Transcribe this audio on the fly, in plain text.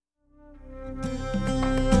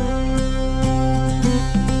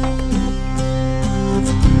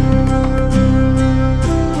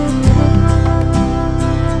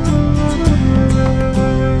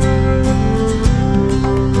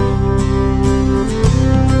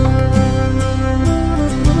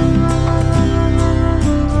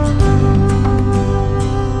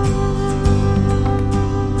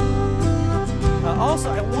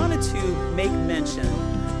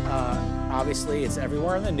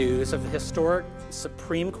news of the historic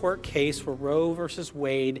Supreme Court case where Roe versus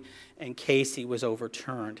Wade and Casey was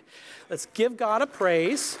overturned. Let's give God a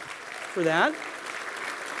praise for that.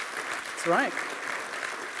 That's right.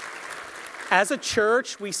 As a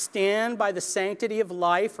church, we stand by the sanctity of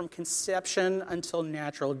life from conception until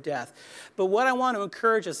natural death. But what I want to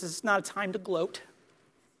encourage us, this is not a time to gloat.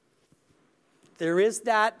 There is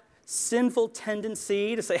that sinful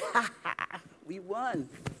tendency to say, ha ha, we won.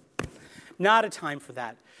 Not a time for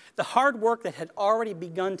that. The hard work that had already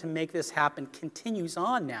begun to make this happen continues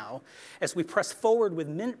on now as we press forward with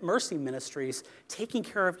Mercy Ministries, taking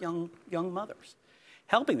care of young mothers,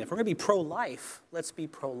 helping them. If we're going to be pro-life, let's be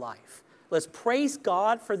pro-life. Let's praise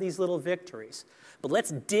God for these little victories, but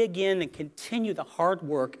let's dig in and continue the hard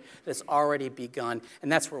work that's already begun,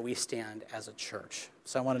 and that's where we stand as a church.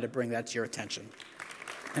 So I wanted to bring that to your attention.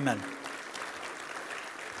 Amen.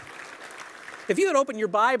 If you would open your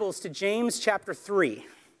Bibles to James chapter 3.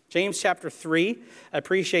 James chapter 3. I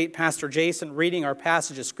appreciate Pastor Jason reading our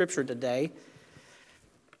passage of Scripture today.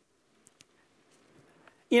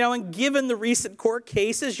 You know, and given the recent court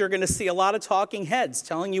cases, you're going to see a lot of talking heads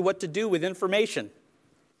telling you what to do with information.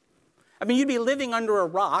 I mean, you'd be living under a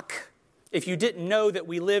rock if you didn't know that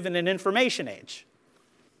we live in an information age.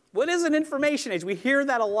 What is an information age? We hear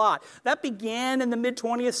that a lot. That began in the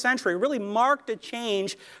mid-20th century. It really marked a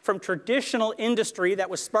change from traditional industry that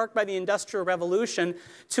was sparked by the Industrial Revolution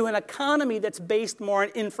to an economy that's based more on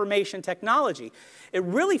information technology. It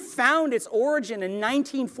really found its origin in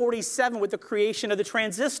 1947 with the creation of the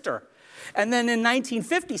transistor. And then in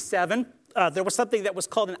 1957, there was something that was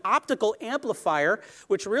called an optical amplifier,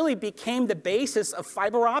 which really became the basis of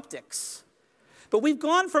fiber optics. But we've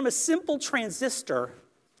gone from a simple transistor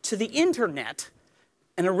to the internet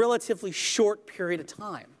in a relatively short period of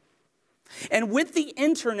time. And with the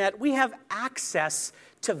internet, we have access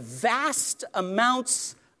to vast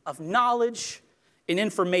amounts of knowledge and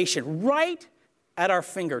information right at our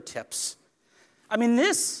fingertips. I mean,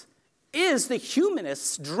 this is the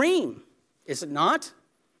humanist's dream, is it not?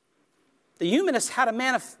 The humanists had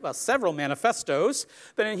several manifestos,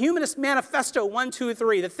 but in Humanist Manifesto 1, 2,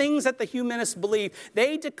 3, the things that the humanists believed,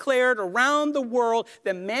 they declared around the world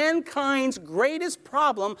that mankind's greatest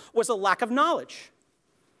problem was a lack of knowledge.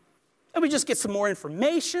 And we just get some more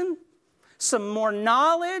information, some more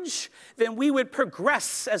knowledge, then we would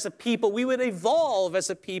progress as a people, we would evolve as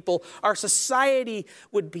a people, our society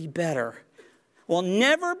would be better. Well,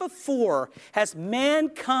 never before has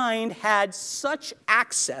mankind had such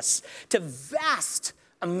access to vast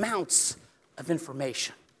amounts of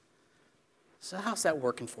information. So how's that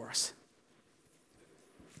working for us?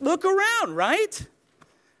 Look around, right?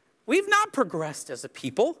 We've not progressed as a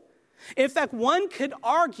people. In fact, one could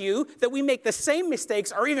argue that we make the same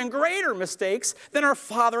mistakes or even greater mistakes than our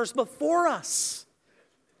fathers before us.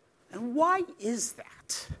 And why is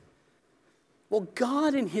that? Well,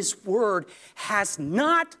 God in His Word has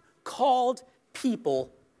not called people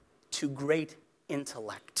to great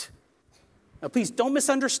intellect. Now, please don't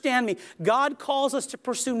misunderstand me. God calls us to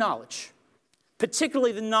pursue knowledge,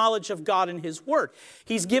 particularly the knowledge of God in His Word.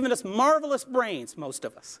 He's given us marvelous brains, most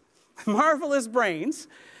of us, marvelous brains.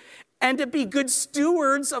 And to be good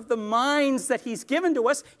stewards of the minds that He's given to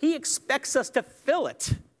us, He expects us to fill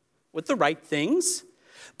it with the right things.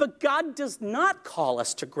 But God does not call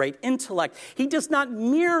us to great intellect. He does not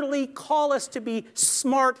merely call us to be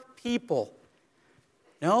smart people.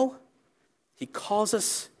 No, He calls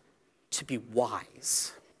us to be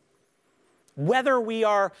wise. Whether we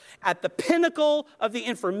are at the pinnacle of the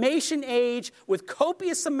information age with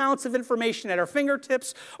copious amounts of information at our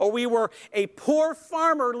fingertips, or we were a poor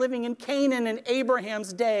farmer living in Canaan in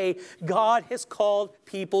Abraham's day, God has called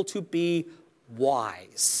people to be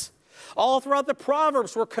wise. All throughout the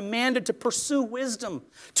Proverbs, we're commanded to pursue wisdom,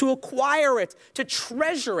 to acquire it, to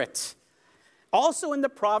treasure it. Also in the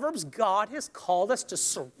Proverbs, God has called us to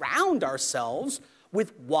surround ourselves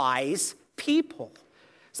with wise people.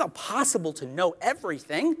 It's not possible to know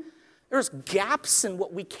everything. There's gaps in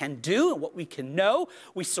what we can do and what we can know.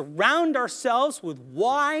 We surround ourselves with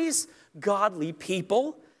wise, godly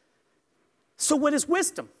people. So what is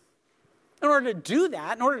wisdom? In order to do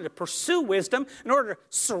that, in order to pursue wisdom, in order to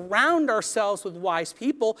surround ourselves with wise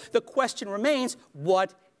people, the question remains,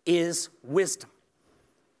 what is wisdom?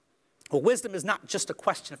 Well, wisdom is not just a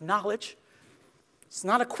question of knowledge. It's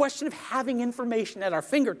not a question of having information at our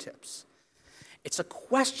fingertips. It's a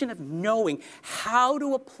question of knowing how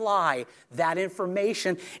to apply that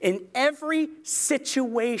information in every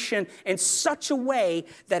situation in such a way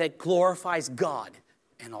that it glorifies God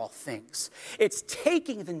in all things. It's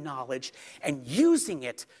taking the knowledge and using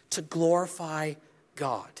it to glorify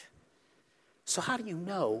God. So how do you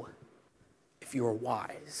know if you're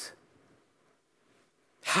wise?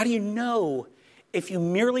 How do you know if you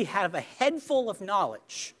merely have a head full of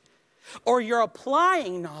knowledge, or you're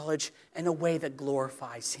applying knowledge in a way that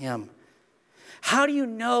glorifies Him? How do you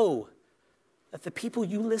know that the people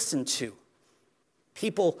you listen to,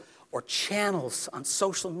 people or channels on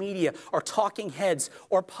social media or talking heads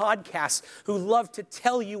or podcasts who love to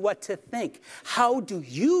tell you what to think, how do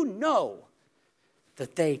you know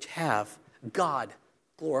that they have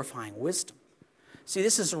God-glorifying wisdom? See,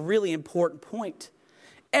 this is a really important point.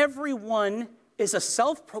 Everyone is a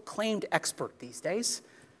self-proclaimed expert these days.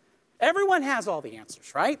 Everyone has all the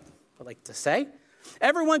answers, right? I like to say.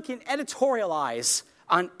 Everyone can editorialize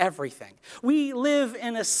on everything. We live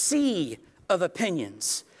in a sea of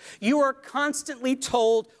opinions. You are constantly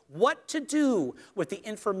told what to do with the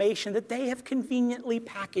information that they have conveniently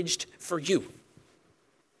packaged for you.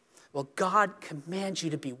 Well, God commands you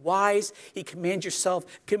to be wise. He commands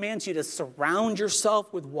you to surround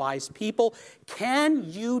yourself with wise people. Can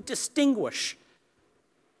you distinguish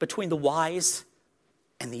between the wise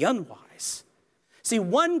and the unwise? See,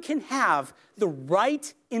 one can have the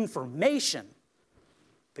right information,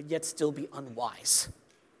 but yet still be unwise.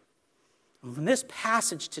 In this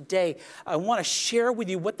passage today, I want to share with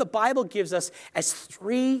you what the Bible gives us as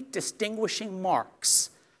 3 distinguishing marks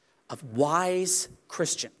of wise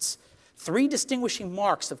Christians. 3 distinguishing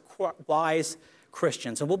marks of wise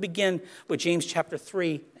Christians. And we'll begin with James chapter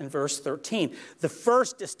 3 and verse 13. The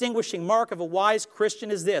first distinguishing mark of a wise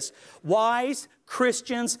Christian is this: wise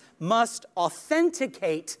Christians must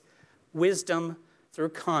authenticate wisdom through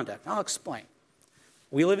conduct. I'll explain.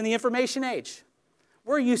 We live in the information age.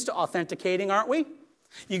 We're used to authenticating, aren't we?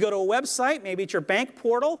 You go to a website, maybe it's your bank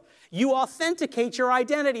portal, you authenticate your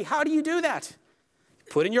identity. How do you do that?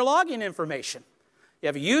 Put in your login information. You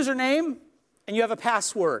have a username and you have a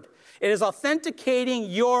password. It is authenticating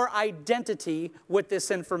your identity with this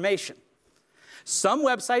information. Some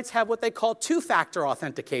websites have what they call 2-factor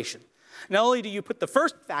authentication. Not only do you put the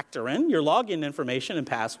first factor in, your login information and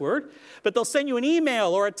password, but they'll send you an email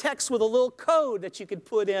or a text with a little code that you can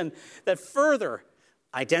put in that further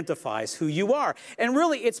identifies who you are. And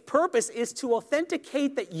really, its purpose is to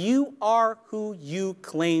authenticate that you are who you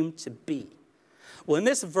claim to be. Well, in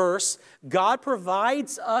this verse, God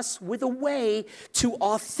provides us with a way to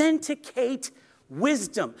authenticate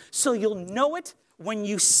wisdom. So you'll know it when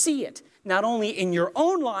you see it, not only in your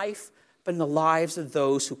own life, but in the lives of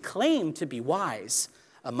those who claim to be wise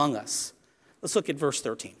among us. Let's look at verse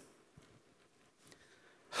 13.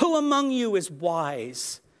 Who among you is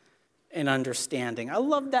wise and understanding? I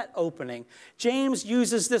love that opening. James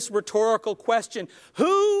uses this rhetorical question.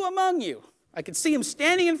 Who among you? I can see him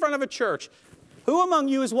standing in front of a church. Who among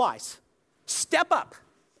you is wise? Step up.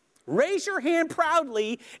 Raise your hand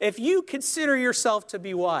proudly if you consider yourself to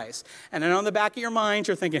be wise. And then on the back of your mind,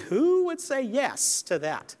 you're thinking, who would say yes to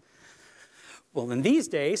that? Well, in these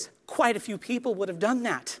days, quite a few people would have done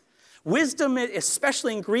that. Wisdom,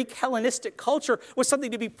 especially in Greek Hellenistic culture, was something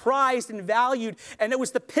to be prized and valued, and it was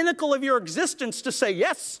the pinnacle of your existence to say,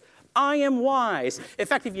 yes, I am wise. In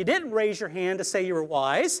fact, if you didn't raise your hand to say you were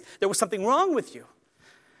wise, there was something wrong with you.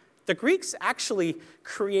 The Greeks actually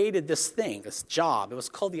created this thing, this job. It was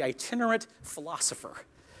called the itinerant philosopher.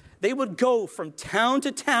 They would go from town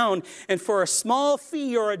to town, and for a small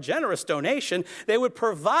fee or a generous donation, they would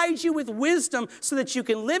provide you with wisdom so that you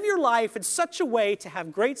can live your life in such a way to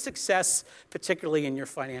have great success, particularly in your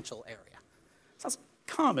financial area. Sounds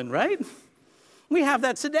common, right? We have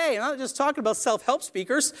that today. I'm not just talking about self-help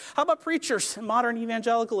speakers. How about preachers in modern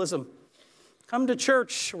evangelicalism? Come to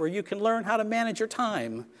church where you can learn how to manage your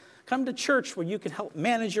time. Come to church where you can help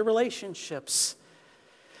manage your relationships.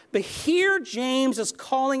 But here James is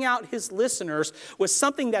calling out his listeners with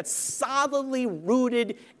something that's solidly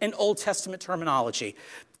rooted in Old Testament terminology.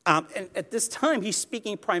 And at this time, he's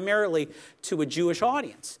speaking primarily to a Jewish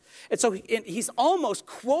audience. And so he's almost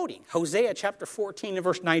quoting Hosea chapter 14 and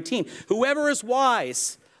verse 19. Whoever is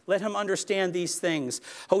wise, let him understand these things.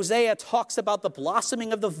 Hosea talks about the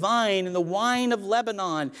blossoming of the vine and the wine of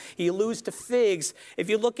Lebanon. He alludes to figs. If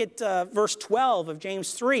you look at verse 12 of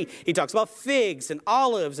James 3, he talks about figs and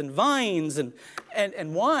olives and vines and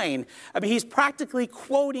wine. I mean, he's practically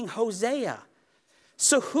quoting Hosea.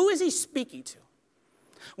 So who is he speaking to?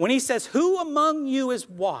 When he says, who among you is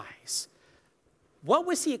wise? What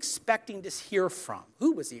was he expecting to hear from?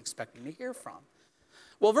 Who was he expecting to hear from?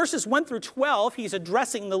 Well, verses 1 through 12, he's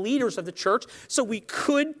addressing the leaders of the church, so we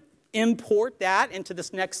could import that into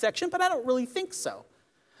this next section, but I don't really think so.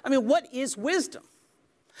 I mean, what is wisdom?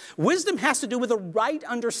 Wisdom has to do with a right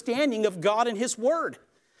understanding of God and His Word.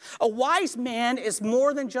 A wise man is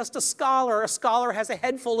more than just a scholar. A scholar has a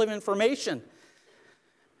head full of information.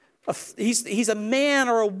 He's a man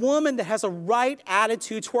or a woman that has a right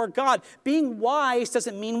attitude toward God. Being wise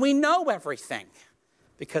doesn't mean we know everything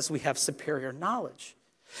because we have superior knowledge.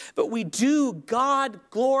 But we do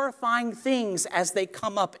God-glorifying things as they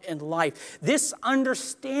come up in life. This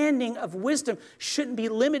understanding of wisdom shouldn't be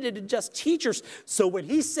limited to just teachers. So when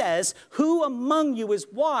he says, who among you is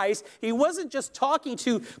wise, he wasn't just talking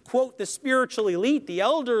to, quote, the spiritual elite, the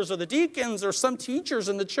elders or the deacons or some teachers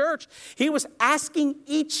in the church. He was asking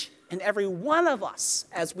each and every one of us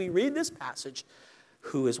as we read this passage,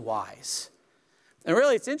 who is wise? And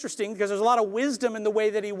really it's interesting because there's a lot of wisdom in the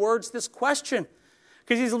way that he words this question.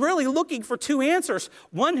 Because he's really looking for two answers.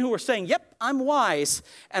 One who are saying, yep, I'm wise,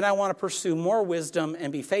 and I want to pursue more wisdom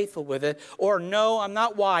and be faithful with it. Or no, I'm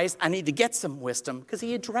not wise, I need to get some wisdom. Because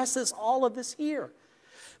he addresses all of this here.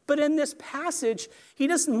 But in this passage, he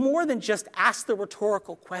does more than just ask the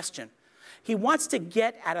rhetorical question. He wants to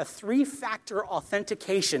get at a three-factor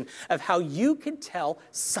authentication of how you can tell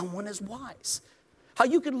someone is wise. How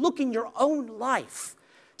you can look in your own life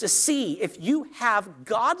to see if you have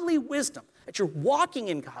godly wisdom, that you're walking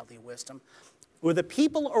in godly wisdom, or the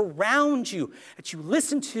people around you that you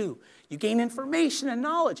listen to, you gain information and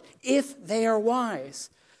knowledge, if they are wise.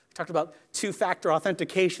 We talked about two-factor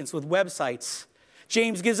authentications with websites.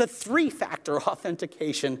 James gives a three-factor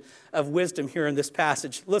authentication of wisdom here in this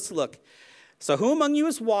passage. Let's look. So who among you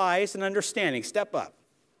is wise and understanding? Step up.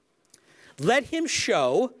 Let him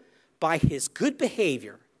show by his good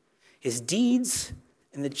behavior, his deeds,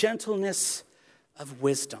 and the gentleness of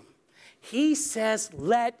wisdom. He says,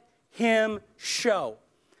 let him show.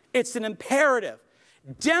 It's an imperative.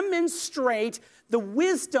 Demonstrate the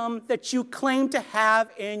wisdom that you claim to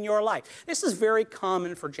have in your life. This is very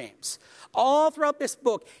common for James. All throughout this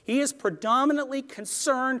book, he is predominantly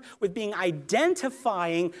concerned with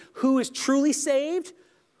identifying who is truly saved,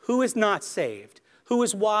 who is not saved, who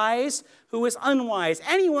is wise, who is unwise.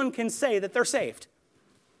 Anyone can say that they're saved.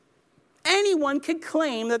 Anyone can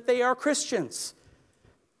claim that they are Christians.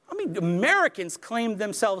 I mean, Americans claim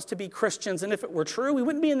themselves to be Christians, and if it were true, we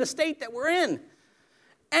wouldn't be in the state that we're in.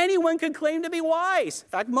 Anyone could claim to be wise. In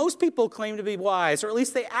fact, most people claim to be wise, or at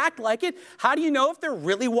least they act like it. How do you know if they're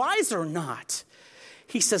really wise or not?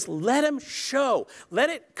 He says, let them show. Let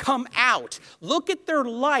it come out. Look at their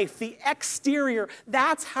life, the exterior.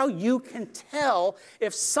 That's how you can tell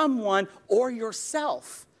if someone or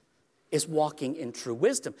yourself is walking in true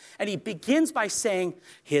wisdom. And he begins by saying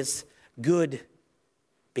his good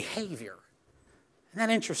behavior. Isn't that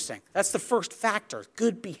interesting? That's the first factor,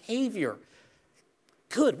 good behavior.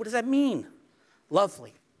 Good, what does that mean?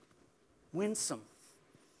 Lovely, winsome,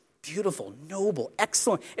 beautiful, noble,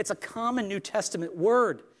 excellent. It's a common New Testament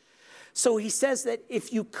word. So he says that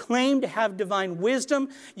if you claim to have divine wisdom,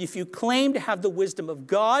 if you claim to have the wisdom of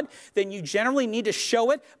God, then you generally need to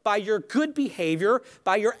show it by your good behavior,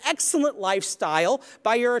 by your excellent lifestyle,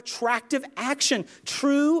 by your attractive action.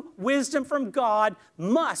 True wisdom from God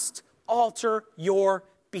must alter your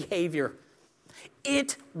behavior.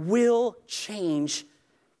 It will change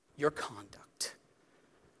your conduct.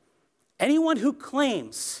 Anyone who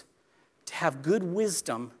claims to have good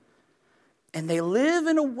wisdom and they live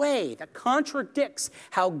in a way that contradicts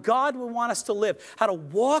how God would want us to live, how to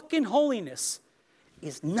walk in holiness,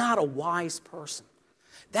 is not a wise person.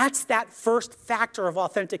 That's that first factor of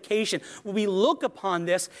authentication. When we look upon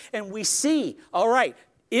this and we see, all right,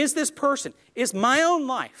 is this person, is my own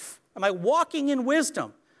life, am I walking in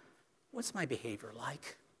wisdom? What's my behavior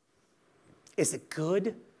like? Is it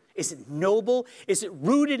good? Is it noble? Is it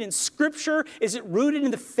rooted in Scripture? Is it rooted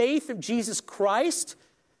in the faith of Jesus Christ?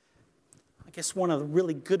 I guess one of the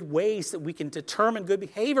really good ways that we can determine good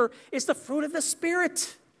behavior is the fruit of the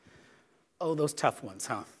Spirit. Oh, those tough ones,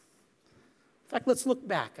 huh? In fact, let's look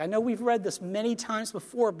back. I know we've read this many times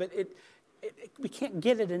before, but we can't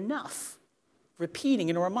get it enough repeating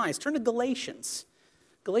in our minds. Turn to Galatians.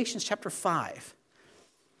 Galatians chapter 5.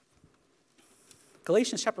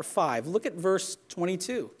 Galatians chapter 5. Look at verse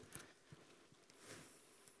 22.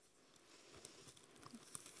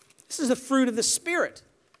 This is the fruit of the Spirit.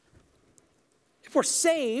 If we're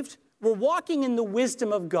saved, we're walking in the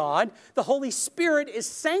wisdom of God. The Holy Spirit is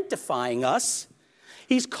sanctifying us.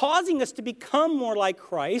 He's causing us to become more like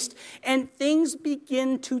Christ, and things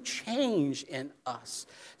begin to change in us.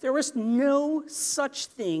 There is no such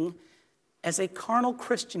thing as a carnal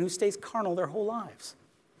Christian who stays carnal their whole lives.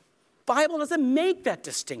 The Bible doesn't make that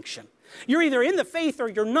distinction. You're either in the faith or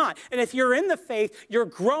you're not. And if you're in the faith, you're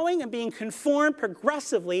growing and being conformed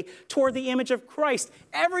progressively toward the image of Christ.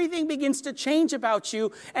 Everything begins to change about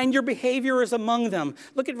you, and your behavior is among them.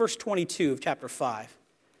 Look at verse 22 of chapter 5.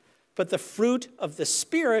 But the fruit of the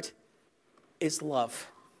Spirit is love,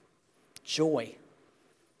 joy,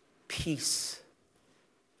 peace,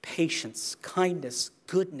 patience, kindness,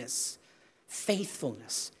 goodness,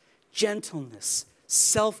 faithfulness, gentleness,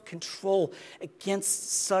 self-control.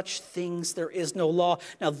 Against such things there is no law.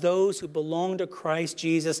 Now those who belong to Christ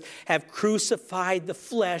Jesus have crucified the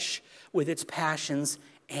flesh with its passions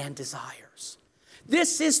and desires.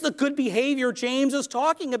 This is the good behavior James is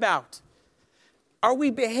talking about. Are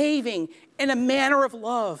we behaving in a manner of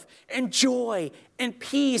love and joy and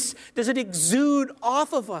peace? Does it exude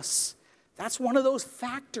off of us? That's one of those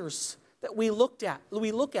factors that we look at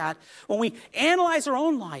when we analyze our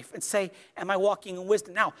own life and say, am I walking in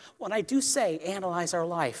wisdom? Now, when I do say analyze our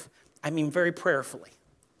life, I mean very prayerfully.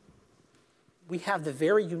 We have the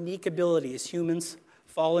very unique ability as humans,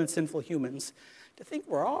 fallen, sinful humans, to think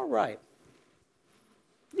we're all right.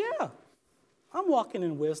 Yeah, I'm walking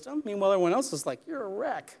in wisdom. Meanwhile, everyone else is like, you're a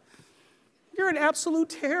wreck. You're an absolute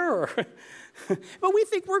terror. But we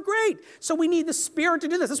think we're great. So we need the Spirit to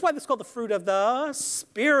do this. That's why it's called the fruit of the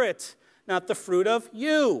Spirit, not the fruit of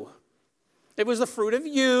you. If it was the fruit of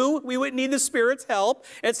you, we wouldn't need the Spirit's help.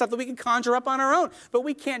 It's something we can conjure up on our own. But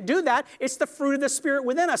we can't do that. It's the fruit of the Spirit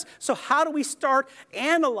within us. So how do we start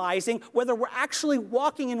analyzing whether we're actually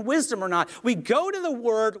walking in wisdom or not? We go to the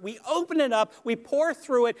Word, we open it up, we pour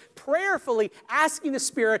through it prayerfully, asking the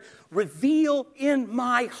Spirit, reveal in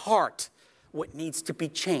my heart what needs to be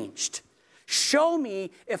changed. Show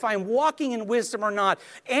me if I'm walking in wisdom or not.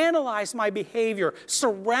 Analyze my behavior.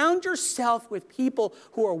 Surround yourself with people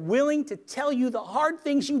who are willing to tell you the hard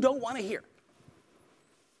things you don't want to hear.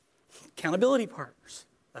 Accountability partners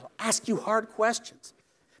that'll ask you hard questions.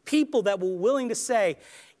 People that will be willing to say,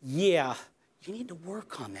 yeah, you need to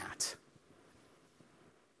work on that.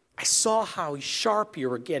 I saw how sharp you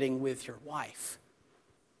were getting with your wife.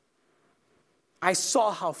 I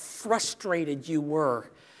saw how frustrated you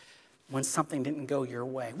were when something didn't go your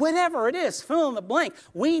way. Whatever it is, fill in the blank.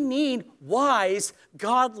 We need wise,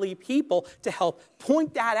 godly people to help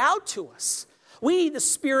point that out to us. We need the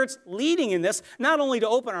Spirit's leading in this, not only to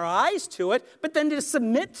open our eyes to it, but then to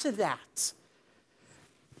submit to that.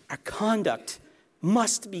 Our conduct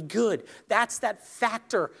must be good. That's that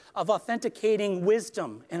factor of authenticating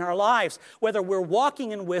wisdom in our lives, whether we're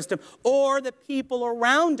walking in wisdom or the people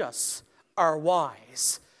around us are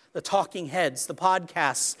wise. The talking heads, the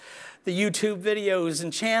podcasts, the YouTube videos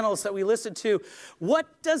and channels that we listen to.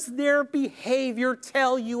 What does their behavior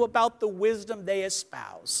tell you about the wisdom they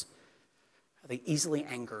espouse? Are they easily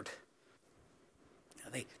angered? Are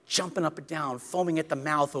they jumping up and down, foaming at the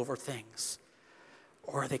mouth over things?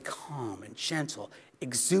 Or are they calm and gentle,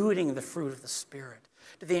 exuding the fruit of the Spirit?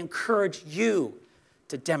 Do they encourage you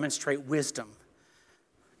to demonstrate wisdom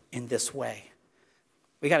in this way?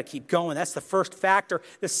 We got to keep going. That's the first factor.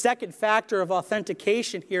 The second factor of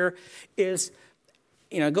authentication here is,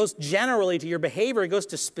 it goes generally to your behavior. It goes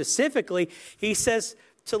to specifically, he says,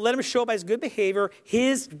 to let him show by his good behavior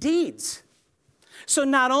his deeds. So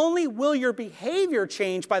not only will your behavior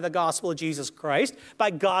change by the gospel of Jesus Christ,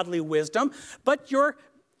 by godly wisdom, but your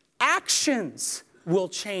actions will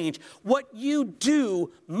change. What you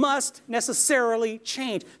do must necessarily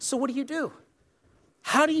change. So what do?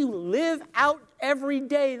 How do you live out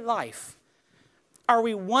everyday life? Are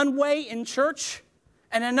we one way in church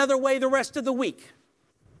and another way the rest of the week?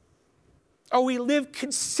 Or we live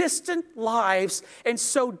consistent lives and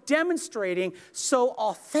so demonstrating, so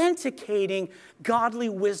authenticating godly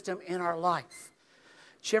wisdom in our life?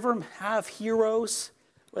 Did you ever have heroes,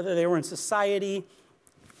 whether they were in society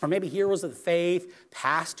or maybe heroes of the faith,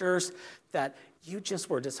 pastors, that you just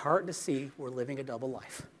were disheartened to see were living a double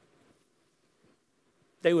life?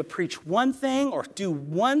 They would preach one thing or do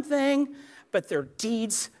one thing, but their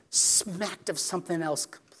deeds smacked of something else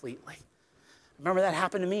completely. Remember that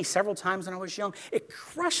happened to me several times when I was young. It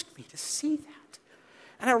crushed me to see that.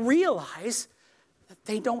 And I realized that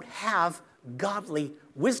they don't have godly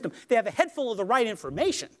wisdom. They have a head full of the right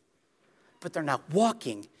information, but they're not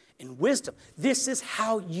walking in wisdom. This is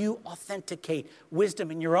how you authenticate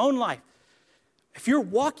wisdom in your own life. If you're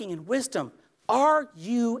walking in wisdom, are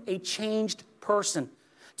you a changed person?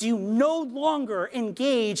 Do you no longer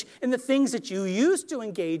engage in the things that you used to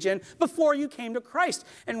engage in before you came to Christ?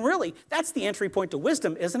 And really, that's the entry point to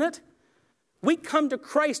wisdom, isn't it? We come to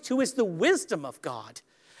Christ, who is the wisdom of God.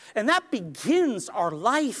 And that begins our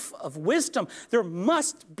life of wisdom. There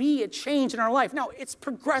must be a change in our life. Now, it's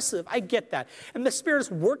progressive. I get that. And the Spirit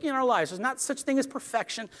is working in our lives. There's not such thing as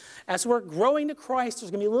perfection. As we're growing to Christ,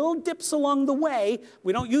 there's going to be little dips along the way.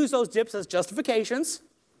 We don't use those dips as justifications.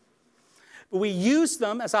 But we use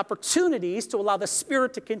them as opportunities to allow the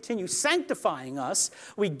Spirit to continue sanctifying us.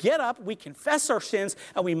 We get up, we confess our sins,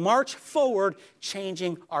 and we march forward,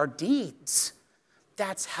 changing our deeds.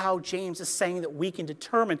 That's how James is saying that we can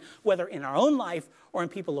determine whether in our own life or in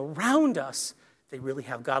people around us, they really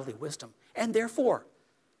have godly wisdom, and therefore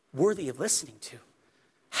worthy of listening to.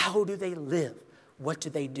 How do they live? What do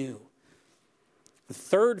they do? The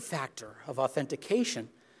third factor of authentication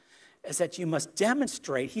is that you must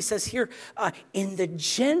demonstrate, he says here, in the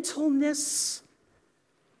gentleness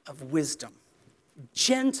of wisdom.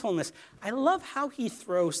 Gentleness. I love how he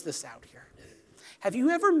throws this out here. Have you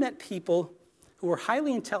ever met people who were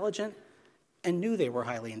highly intelligent and knew they were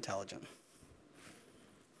highly intelligent?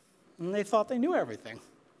 And they thought they knew everything.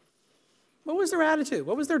 What was their attitude?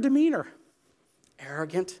 What was their demeanor?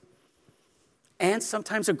 Arrogant and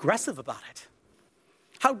sometimes aggressive about it.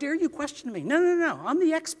 How dare you question me? No. I'm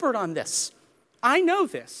the expert on this. I know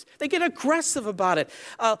this. They get aggressive about it.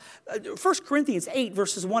 1 Corinthians 8,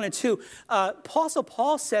 verses 1 and 2, Apostle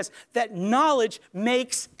Paul says that knowledge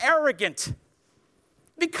makes arrogant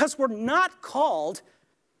because we're not called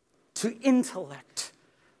to intellect.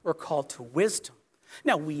 We're called to wisdom.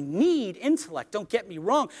 Now, we need intellect, don't get me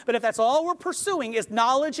wrong, but if that's all we're pursuing is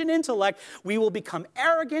knowledge and intellect, we will become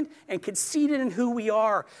arrogant and conceited in who we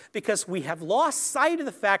are because we have lost sight of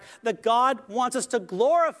the fact that God wants us to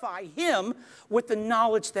glorify Him with the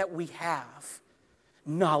knowledge that we have.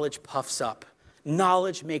 Knowledge puffs up.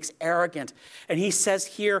 Knowledge makes arrogant. And he says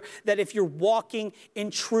here that if you're walking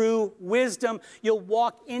in true wisdom, you'll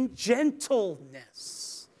walk in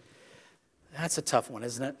gentleness. That's a tough one,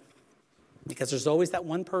 isn't it? Because there's always that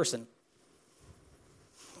one person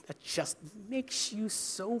that just makes you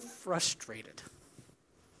so frustrated.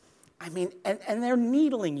 I mean, and they're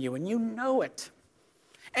needling you, and you know it.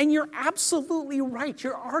 And you're absolutely right.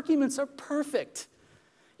 Your arguments are perfect.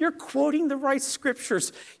 You're quoting the right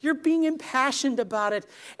scriptures. You're being impassioned about it,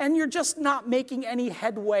 and you're just not making any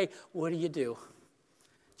headway. What do? Do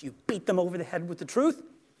you beat them over the head with the truth?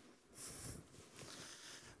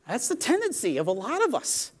 That's the tendency of a lot of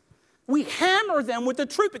us. We hammer them with the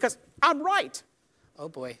truth because I'm right. Oh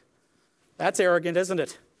boy, that's arrogant, isn't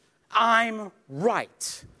it? I'm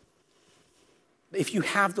right. If you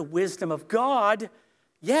have the wisdom of God,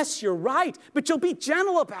 yes, you're right, but you'll be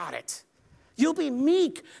gentle about it. You'll be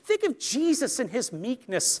meek. Think of Jesus and his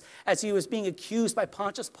meekness as he was being accused by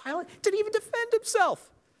Pontius Pilate. Didn't even defend himself.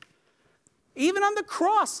 Even on the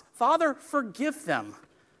cross, Father, forgive them,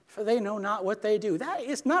 for they know not what they do. That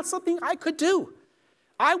is not something I could do.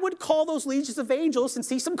 I would call those legions of angels and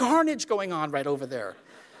see some carnage going on right over there.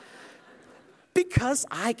 Because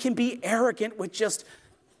I can be arrogant with just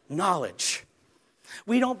knowledge.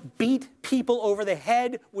 We don't beat people over the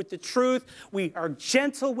head with the truth. We are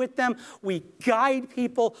gentle with them. We guide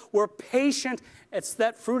people. We're patient. It's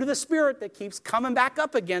that fruit of the Spirit that keeps coming back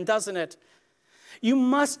up again, doesn't it? You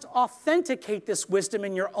must authenticate this wisdom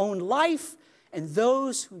in your own life and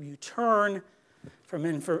those who you turn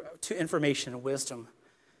to information and wisdom.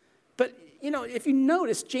 But, if you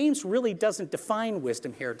notice, James really doesn't define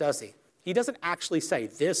wisdom here, does he? He doesn't actually say,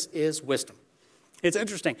 this is wisdom. It's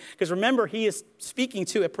interesting, because remember, he is speaking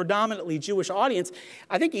to a predominantly Jewish audience.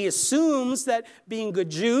 I think he assumes that being good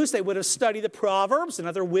Jews, they would have studied the Proverbs and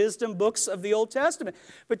other wisdom books of the Old Testament.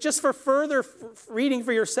 But just for further reading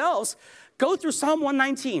for yourselves, go through Psalm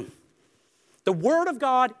 119. The word of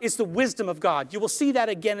God is the wisdom of God. You will see that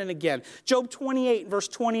again and again. Job 28, verse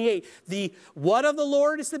 28. The what of the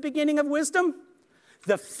Lord is the beginning of wisdom?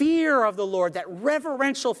 The fear of the Lord, that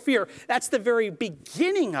reverential fear. That's the very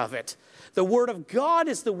beginning of it. The word of God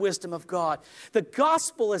is the wisdom of God. The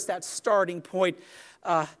gospel is that starting point.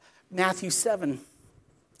 Matthew 7,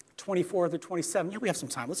 24 to 27. Yeah, we have some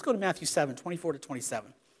time. Let's go to Matthew 7, 24 to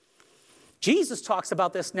 27. Jesus talks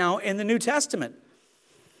about this now in the New Testament.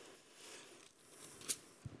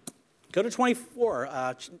 Go to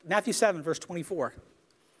 24, Matthew 7, verse 24.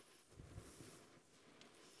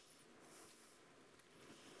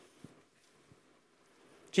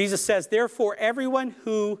 Jesus says, therefore, everyone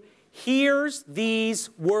who hears these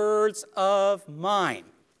words of mine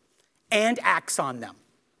and acts on them.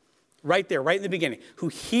 Right there, right in the beginning. Who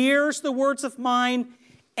hears the words of mine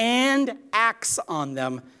and acts on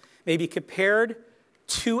them may be compared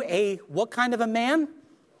to what kind of a man?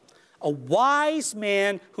 A wise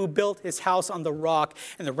man who built his house on the rock,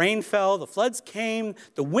 and the rain fell, the floods came,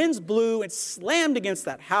 the winds blew and slammed against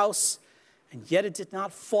that house, and yet it did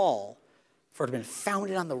not fall, for it had been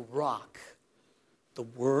founded on the rock. The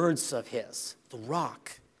words of his, the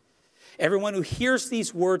rock. Everyone who hears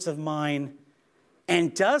these words of mine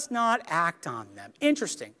and does not act on them.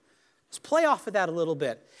 Interesting. Let's play off of that a little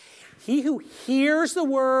bit. He who hears the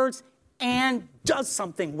words and does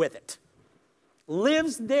something with it,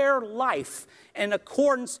 lives their life in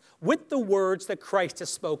accordance with the words that Christ has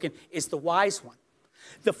spoken, is the wise one.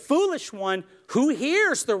 The foolish one who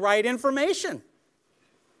hears the right information,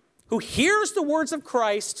 who hears the words of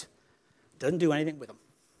Christ, doesn't do anything with them,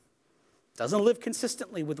 doesn't live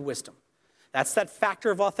consistently with wisdom. That's that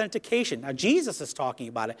factor of authentication. Now, Jesus is talking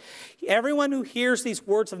about it. Everyone who hears these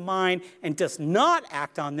words of mine and does not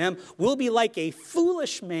act on them will be like a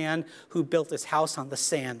foolish man who built his house on the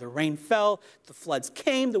sand. The rain fell, the floods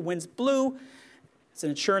came, the winds blew. It's an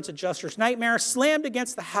insurance adjuster's nightmare, slammed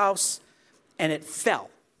against the house, and it fell.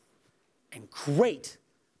 And great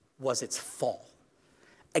was its fall.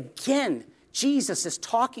 Again, Jesus is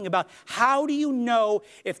talking about how do you know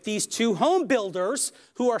if these two home builders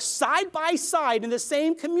who are side by side in the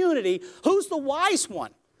same community, who's the wise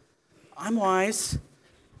one? I'm wise.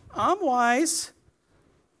 I'm wise.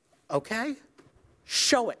 Okay?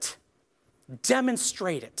 Show it.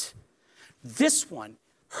 Demonstrate it. This one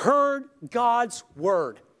heard God's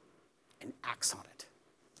word and acts on it.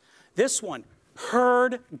 This one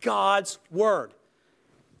heard God's word,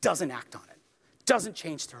 doesn't act on it, doesn't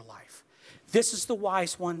change their life. This is the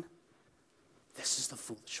wise one. This is the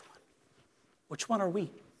foolish one. Which one are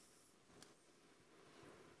we?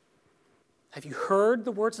 Have you heard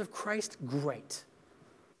the words of Christ? Great.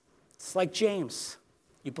 It's like James.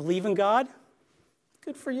 You believe in God?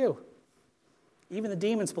 Good for you. Even the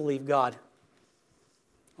demons believe God.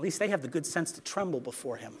 At least they have the good sense to tremble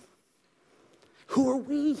before him. Who are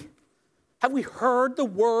we? Have we heard the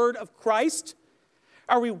word of Christ?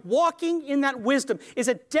 Are we walking in that wisdom? Is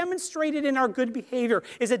it demonstrated in our good behavior?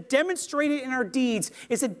 Is it demonstrated in our deeds?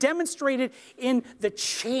 Is it demonstrated in the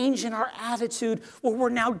change in our attitude where we're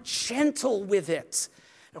now gentle with it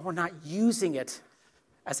and we're not using it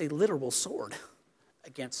as a literal sword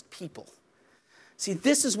against people? See,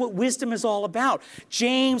 this is what wisdom is all about.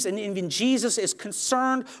 James and even Jesus is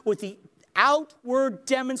concerned with the outward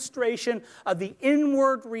demonstration of the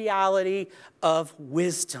inward reality of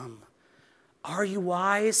wisdom. Are you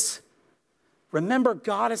wise? Remember,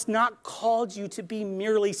 God has not called you to be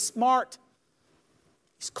merely smart.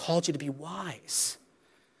 He's called you to be wise.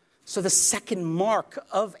 So the second mark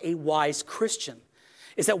of a wise Christian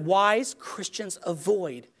is that wise Christians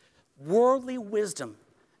avoid worldly wisdom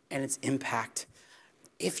and its impact.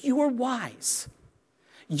 If you are wise,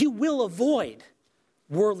 you will avoid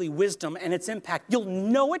worldly wisdom and its impact. You'll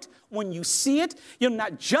know it when you see it. You'll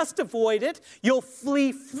not just avoid it, you'll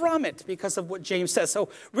flee from it because of what James says. So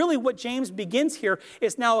really what James begins here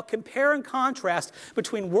is now a compare and contrast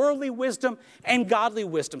between worldly wisdom and godly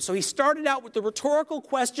wisdom. So he started out with the rhetorical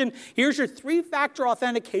question, here's your three-factor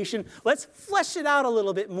authentication. Let's flesh it out a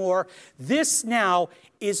little bit more. This now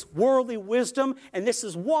is worldly wisdom, and this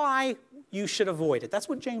is why you should avoid it. That's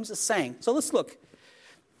what James is saying. So let's look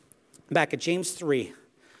back at James 3,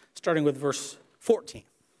 starting with verse 14.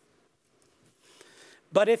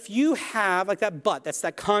 But if you have, like that but, that's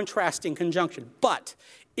that contrasting conjunction. But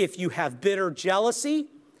if you have bitter jealousy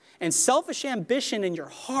and selfish ambition in your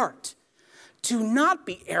heart, do not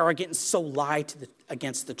be arrogant and so lie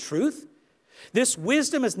against the truth. This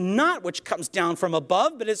wisdom is not which comes down from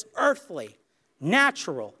above, but is earthly,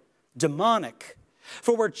 natural, demonic.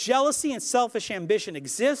 For where jealousy and selfish ambition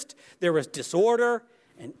exist, there is disorder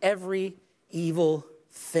and every evil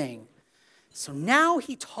thing. So now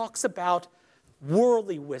he talks about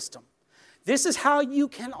worldly wisdom. This is how you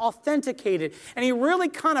can authenticate it. And he really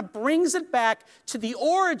kind of brings it back to the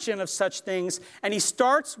origin of such things. And he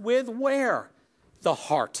starts with where? The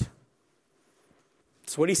heart.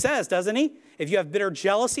 That's what he says, doesn't he? If you have bitter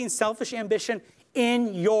jealousy and selfish ambition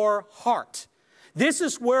in your heart. This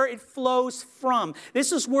is where it flows from.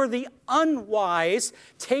 This is where the unwise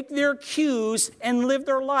take their cues and live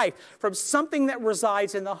their life from something that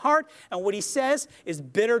resides in the heart. And what he says is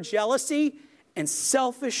bitter jealousy and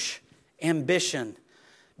selfish ambition.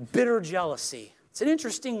 Bitter jealousy. It's an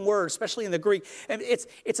interesting word, especially in the Greek. And it's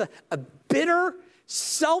a bitter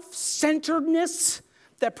self-centeredness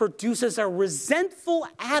that produces a resentful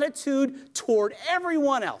attitude toward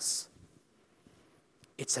everyone else.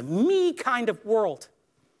 It's a me kind of world.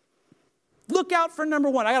 Look out for number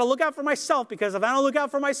one. I got to look out for myself because if I don't look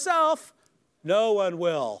out for myself, no one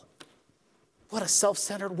will. What a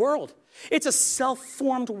self-centered world. It's a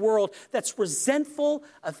self-formed world that's resentful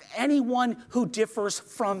of anyone who differs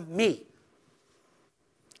from me,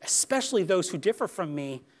 especially those who differ from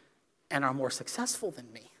me and are more successful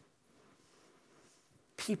than me.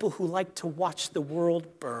 People who like to watch the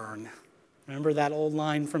world burn. Remember that old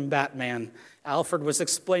line from Batman? Alfred was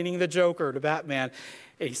explaining the Joker to Batman.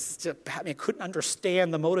 Batman couldn't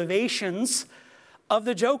understand the motivations of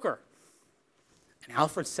the Joker. And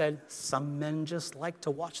Alfred said, some men just like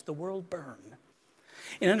to watch the world burn.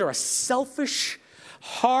 And under a selfish,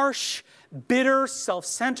 harsh, bitter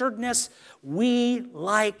self-centeredness, we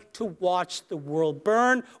like to watch the world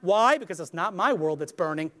burn. Why? Because it's not my world that's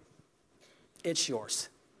burning. It's yours.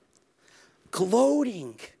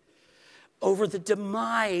 Gloating over the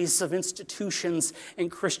demise of institutions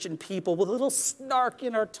and Christian people with a little snark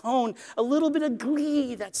in our tone, a little bit of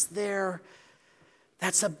glee that's there.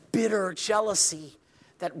 That's a bitter jealousy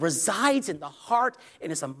that resides in the heart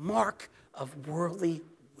and is a mark of worldly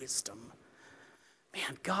wisdom.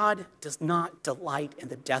 Man, God does not delight in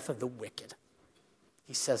the death of the wicked.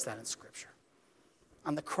 He says that in Scripture.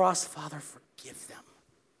 On the cross, Father, forgive them.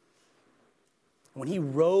 When he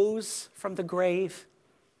rose from the grave,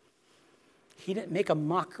 he didn't make a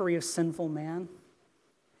mockery of sinful man.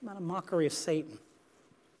 He made a mockery of Satan.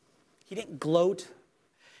 He didn't gloat.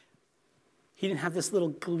 He didn't have this little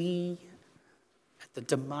glee at the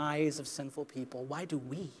demise of sinful people. Why do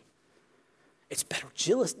we? It's bitter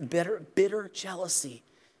jealousy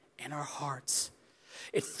in our hearts.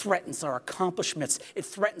 It threatens our accomplishments. It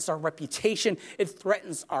threatens our reputation. It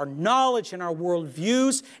threatens our knowledge and our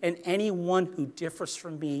worldviews. And anyone who differs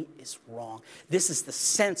from me is wrong. This is the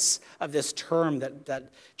sense of this term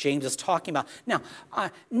that James is talking about. Now,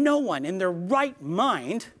 no one in their right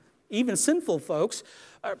mind, even sinful folks,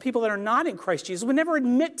 people that are not in Christ Jesus, would never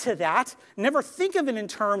admit to that, never think of it in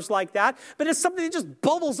terms like that, but it's something that just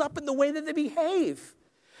bubbles up in the way that they behave.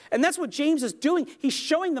 And that's what James is doing. He's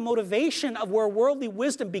showing the motivation of where worldly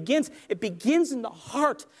wisdom begins. It begins in the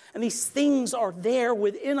heart, and these things are there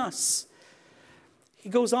within us. He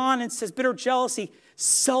goes on and says bitter jealousy,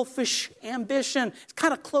 selfish ambition. It's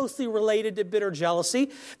kind of closely related to bitter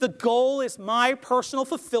jealousy. The goal is my personal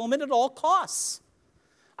fulfillment at all costs.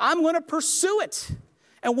 I'm going to pursue it.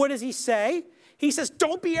 And what does he say? He says,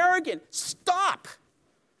 don't be arrogant. Stop.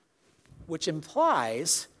 Which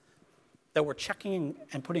implies that we're checking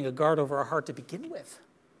and putting a guard over our heart to begin with.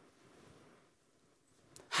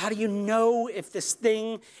 How do you know if this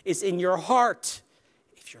thing is in your heart?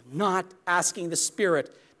 If you're not asking the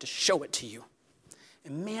Spirit to show it to you.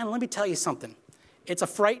 And man, let me tell you something. It's a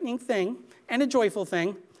frightening thing and a joyful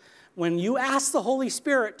thing when you ask the Holy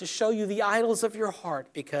Spirit to show you the idols of your heart,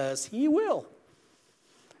 because he will.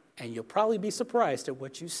 And you'll probably be surprised at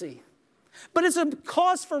what you see. But it's a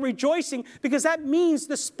cause for rejoicing, because that means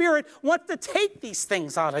the Spirit wants to take these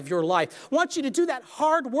things out of your life, wants you to do that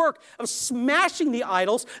hard work of smashing the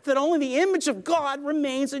idols, that only the image of God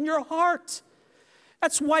remains in your heart.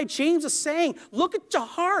 That's why James is saying, look at your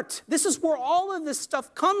heart. This is where all of this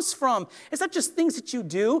stuff comes from. It's not just things that you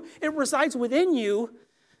do. It resides within you.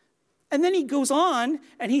 And then he goes on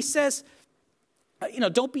and he says,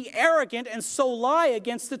 don't be arrogant and so lie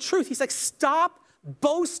against the truth. He's like, stop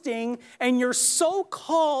boasting in your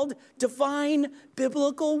so-called divine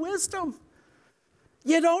biblical wisdom.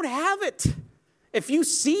 You don't have it. If you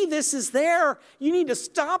see this is there, you need to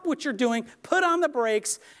stop what you're doing, put on the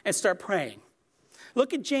brakes, and start praying.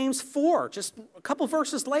 Look at James 4, just a couple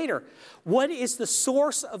verses later. What is the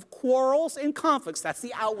source of quarrels and conflicts? That's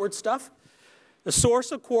the outward stuff. The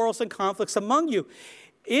source of quarrels and conflicts among you.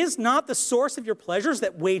 Is not the source of your pleasures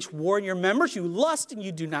that wage war in your members? You lust and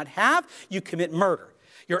you do not have. You commit murder.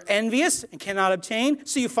 You're envious and cannot obtain,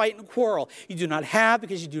 so you fight and quarrel. You do not have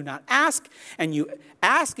because you do not ask, and you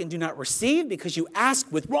ask and do not receive because you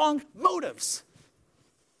ask with wrong motives.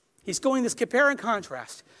 He's going this compare and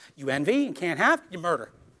contrast. You envy and can't have, you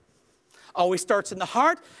murder. Always starts in the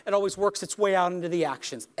heart. It always works its way out into the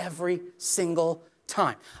actions every single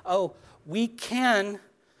time. Oh, we can,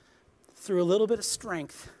 through a little bit of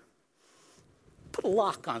strength, put a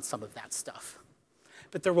lock on some of that stuff.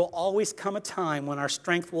 But there will always come a time when our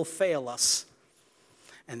strength will fail us,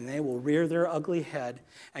 and they will rear their ugly head,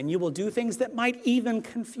 and you will do things that might even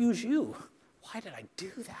confuse you. Why did I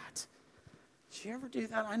do that? Did you ever do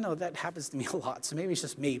that? I know that happens to me a lot, so maybe it's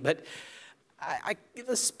just me, but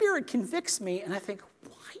the Spirit convicts me, and I think,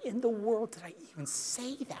 why in the world did I even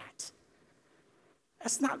say that?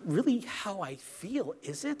 That's not really how I feel,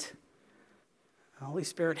 is it? Holy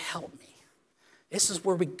Spirit, help me. This is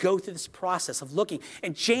where we go through this process of looking.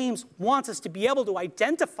 And James wants us to be able to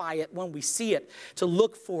identify it when we see it, to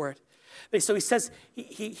look for it. So he says,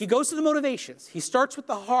 he goes to the motivations. He starts with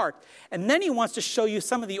the heart. And then he wants to show you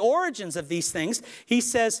some of the origins of these things. He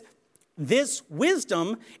says, this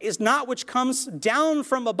wisdom is not which comes down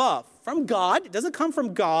from above, from God. It doesn't come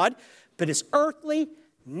from God, but is earthly,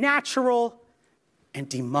 natural, and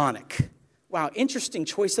demonic. Wow, interesting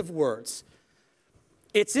choice of words.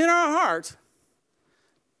 It's in our heart,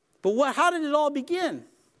 but how did it all begin?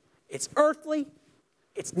 It's earthly,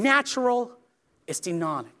 it's natural, it's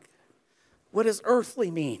demonic. What does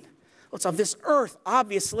earthly mean? Well, it's of this earth,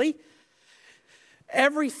 obviously.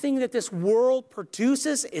 Everything that this world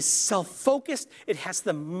produces is self-focused. It has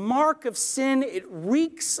the mark of sin. It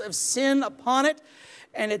reeks of sin upon it.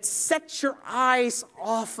 And it sets your eyes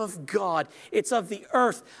off of God. It's of the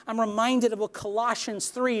earth. I'm reminded of what Colossians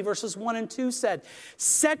 3, verses 1 and 2 said.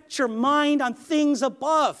 Set your mind on things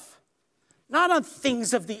above, not on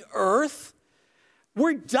things of the earth.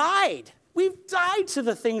 We've died to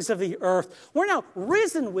the things of the earth. We're now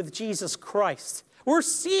risen with Jesus Christ. We're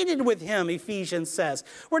seated with him, Ephesians says.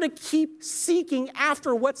 We're to keep seeking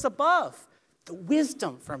after what's above, the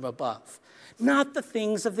wisdom from above, not the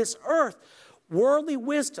things of this earth. Worldly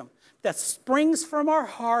wisdom that springs from our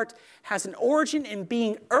heart has an origin in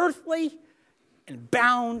being earthly and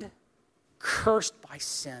bound, cursed by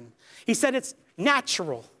sin. He said it's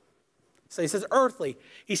natural. So he says earthly.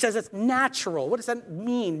 He says it's natural. What does that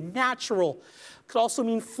mean? Natural. Could also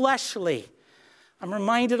mean fleshly. I'm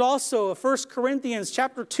reminded also of 1 Corinthians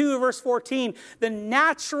chapter 2, verse 14. The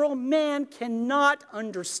natural man cannot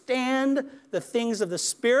understand the things of the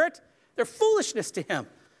Spirit. They're foolishness to him.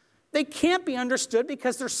 They can't be understood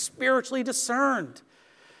because they're spiritually discerned.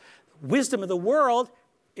 Wisdom of the world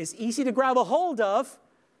is easy to grab a hold of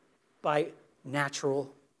by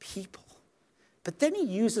natural people. But then he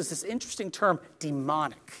uses this interesting term,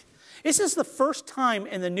 demonic. This is the first time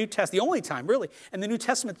in the New Testament, the only time really, in the New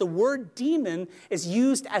Testament, the word demon is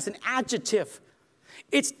used as an adjective.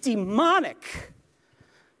 It's demonic.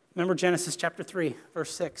 Remember Genesis chapter 3,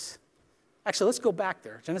 verse 6. Actually, let's go back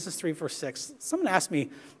there. Genesis 3, verse 6. Someone asked me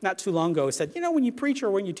not too long ago, said, when you preach or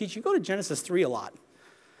when you teach, you go to Genesis 3 a lot.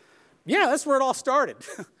 Yeah, that's where it all started.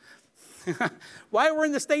 Why we're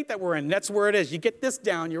in the state that we're in, that's where it is. You get this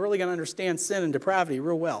down, you're really going to understand sin and depravity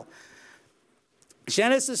real well.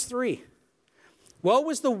 Genesis 3. What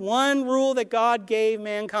was the one rule that God gave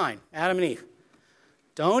mankind, Adam and Eve?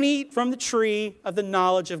 Don't eat from the tree of the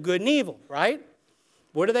knowledge of good and evil, right?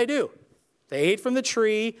 What do? They ate from the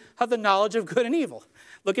tree of the knowledge of good and evil.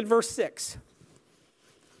 Look at verse 6.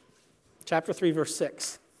 Chapter 3, verse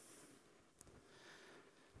 6.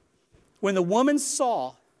 When the woman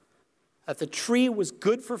saw that the tree was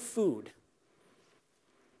good for food,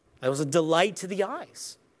 that was a delight to the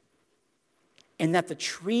eyes, and that the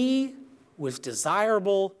tree was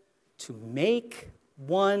desirable to make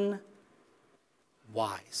one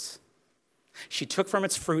wise, she took from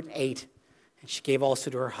its fruit and ate, and she gave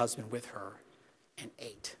also to her husband with her and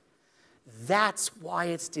ate. That's why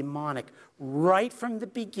it's demonic. Right from the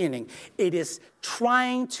beginning, it is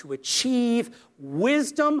trying to achieve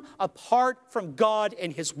wisdom apart from God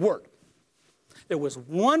and his word. There was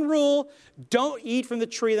one rule: don't eat from the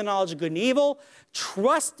tree of the knowledge of good and evil.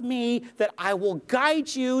 Trust me that I will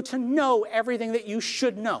guide you to know everything that you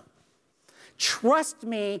should know. Trust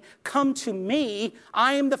me, come to me.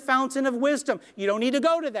 I am the fountain of wisdom. You don't need to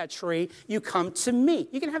go to that tree. You come to me.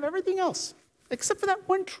 You can have everything else, except for that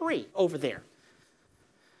one tree over there.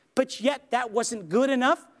 But yet that wasn't good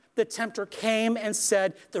enough. The tempter came and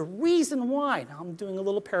said, the reason why, now I'm doing a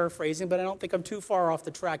little paraphrasing, but I don't think I'm too far off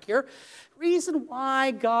the track here. Reason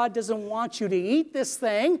why God doesn't want you to eat this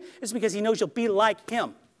thing is because he knows you'll be like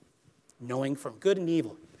him, knowing from good and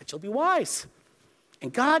evil, that you'll be wise.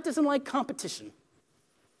 And God doesn't like competition.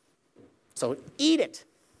 So eat it.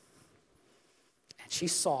 And she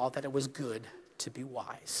saw that it was good to be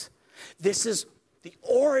wise. This is the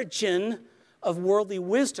origin of worldly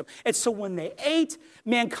wisdom. And so when they ate,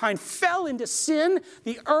 mankind fell into sin.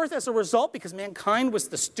 The earth, as a result, because mankind was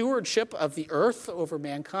the stewardship of the earth over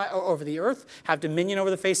mankind, over the earth, have dominion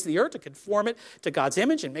over the face of the earth to conform it to God's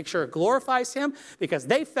image and make sure it glorifies him. Because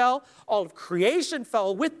they fell, all of creation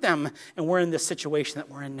fell with them, and we're in this situation that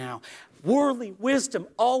we're in now. Worldly wisdom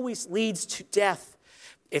always leads to death.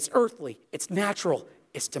 It's earthly, it's natural,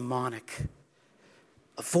 it's demonic.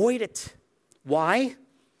 Avoid it. Why?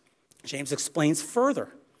 James explains further.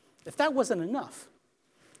 If that wasn't enough,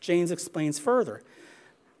 James explains further.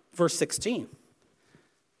 Verse 16.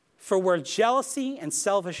 For where jealousy and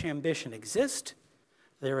selfish ambition exist,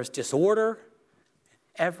 there is disorder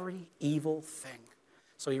in every evil thing.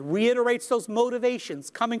 So he reiterates those motivations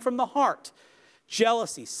coming from the heart.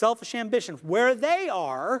 Jealousy, selfish ambition. Where they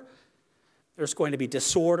are, There's going to be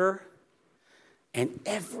disorder and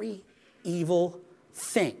every evil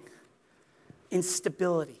thing.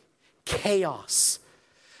 Instability, chaos,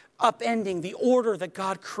 upending the order that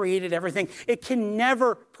God created everything. It can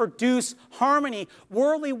never produce harmony.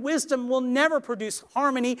 Worldly wisdom will never produce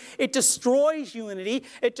harmony. It destroys unity.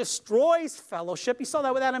 It destroys fellowship. You saw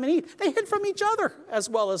that with Adam and Eve. They hid from each other as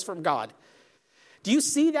well as from God. Do you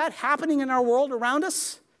see that happening in our world around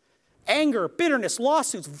us? Anger, bitterness,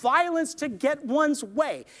 lawsuits, violence to get one's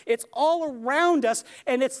way. It's all around us,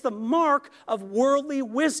 and it's the mark of worldly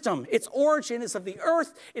wisdom. Its origin is of the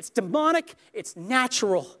earth. It's demonic. It's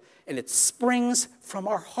natural. And it springs from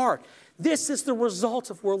our heart. This is the result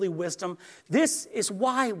of worldly wisdom. This is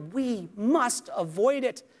why we must avoid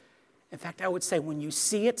it. In fact, I would say when you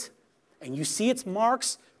see it and you see its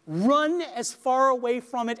marks, run as far away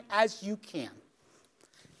from it as you can.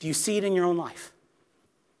 Do you see it in your own life?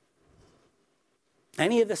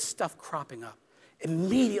 Any of this stuff cropping up,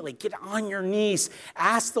 immediately get on your knees.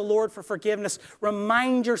 Ask the Lord for forgiveness.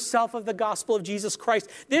 Remind yourself of the gospel of Jesus Christ.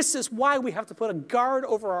 This is why we have to put a guard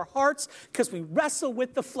over our hearts, because we wrestle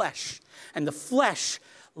with the flesh. And the flesh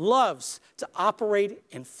loves to operate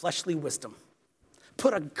in fleshly wisdom.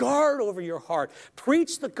 Put a guard over your heart.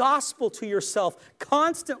 Preach the gospel to yourself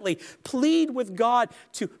constantly. Plead with God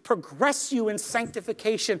to progress you in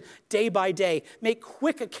sanctification day by day. Make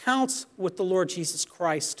quick accounts with the Lord Jesus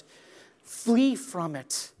Christ. Flee from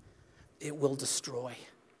it. It will destroy.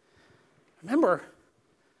 Remember,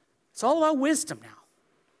 it's all about wisdom now.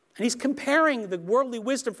 And he's comparing the worldly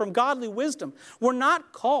wisdom from godly wisdom. We're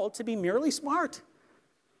not called to be merely smart.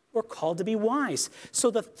 We're called to be wise. So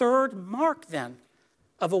the third mark then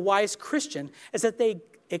of a wise Christian is that they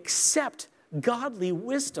accept godly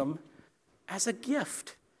wisdom as a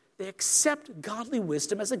gift. They accept godly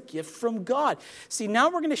wisdom as a gift from God. See,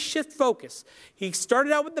 now we're going to shift focus. He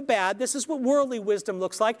started out with the bad. This is what worldly wisdom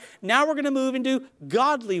looks like. Now we're going to move into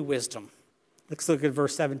godly wisdom. Let's look at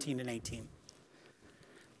verse 17 and 18.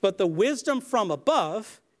 But the wisdom from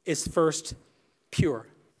above is first pure,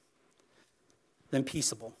 then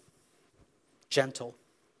peaceable, gentle,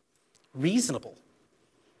 reasonable,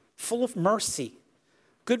 full of mercy,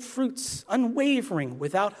 good fruits, unwavering,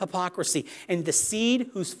 without hypocrisy. And the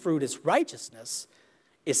seed whose fruit is righteousness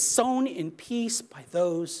is sown in peace by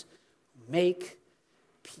those who make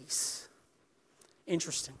peace.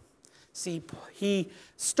 Interesting. See, he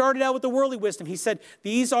started out with the worldly wisdom. He said,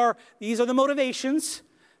 these are the motivations.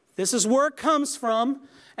 This is where it comes from,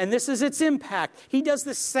 and this is its impact. He does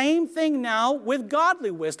the same thing now with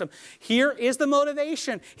godly wisdom. Here is the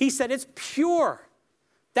motivation. He said it's pure.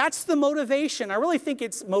 That's the motivation. I really think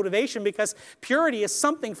it's motivation because purity is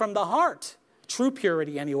something from the heart. True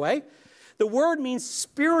purity, anyway. The word means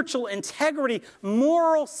spiritual integrity,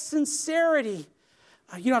 moral sincerity.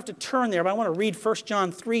 You don't have to turn there, but I want to read 1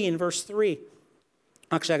 John 3 in verse 3.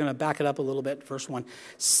 Actually, I'm going to back it up a little bit. Verse 1.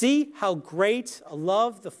 See how great a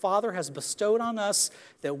love the Father has bestowed on us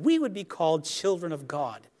that we would be called children of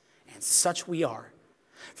God. And such we are.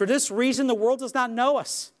 For this reason, the world does not know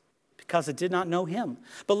us, because it did not know him.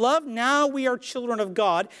 Beloved, now we are children of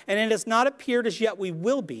God, and it has not appeared as yet we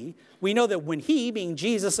will be. We know that when he, being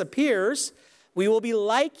Jesus, appears, we will be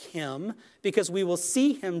like him, because we will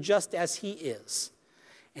see him just as he is.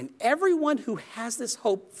 And everyone who has this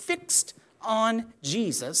hope fixed on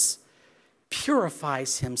Jesus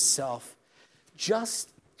purifies himself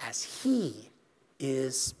just as he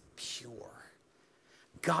is pure.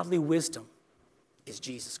 Godly wisdom is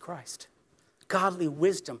Jesus Christ. Godly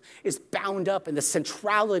wisdom is bound up in the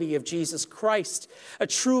centrality of Jesus Christ. A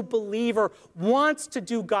true believer wants to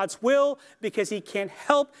do God's will because he can't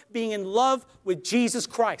help being in love with Jesus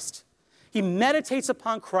Christ. He meditates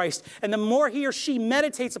upon Christ, and the more he or she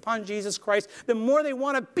meditates upon Jesus Christ, the more they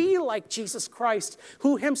want to be like Jesus Christ,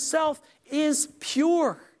 who himself is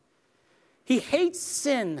pure. He hates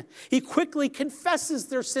sin. He quickly confesses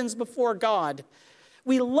their sins before God.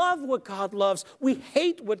 We love what God loves. We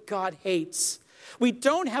hate what God hates. We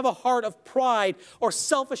don't have a heart of pride or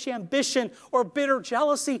selfish ambition or bitter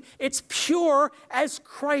jealousy. It's pure as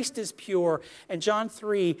Christ is pure. And John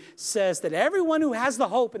 3 says that everyone who has the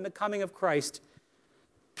hope in the coming of Christ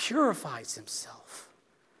purifies himself.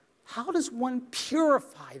 How does one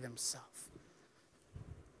purify themselves?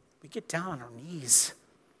 We get down on our knees.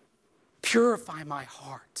 Purify my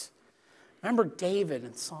heart. Remember David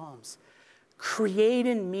in Psalms. Create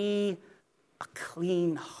in me a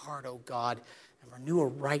clean heart, O God, and renew a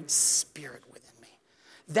right spirit within me.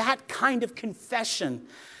 That kind of confession,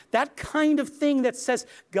 that kind of thing that says,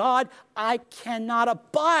 God, I cannot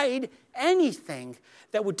abide anything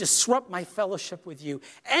that would disrupt my fellowship with you,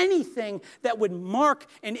 anything that would mark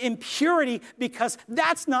an impurity, because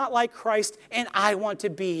that's not like Christ, and I want to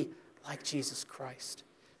be like Jesus Christ.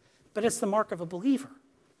 But it's the mark of a believer.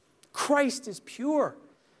 Christ is pure.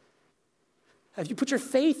 Have you put your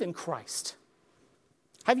faith in Christ?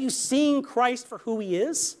 Have you seen Christ for who he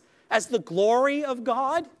is? As the glory of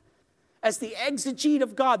God? As the exegete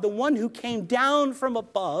of God, the one who came down from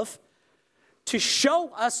above to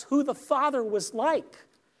show us who the Father was like,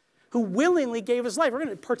 who willingly gave his life. We're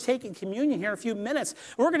going to partake in communion here in a few minutes.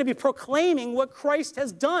 We're going to be proclaiming what Christ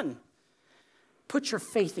has done. Put your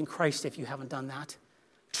faith in Christ if you haven't done that.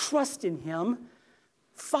 Trust in him.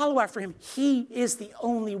 Follow after him. He is the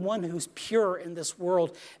only one who's pure in this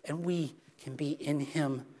world, and we can be in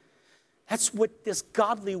him. That's what this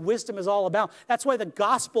godly wisdom is all about. That's why the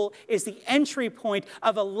gospel is the entry point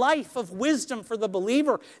of a life of wisdom for the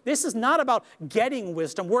believer. This is not about getting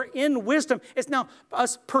wisdom. We're in wisdom. It's now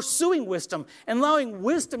us pursuing wisdom and allowing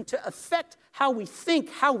wisdom to affect how we think,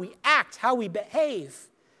 how we act, how we behave.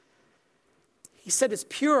 He said it's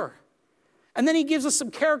pure. And then he gives us some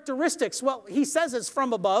characteristics. Well, he says it's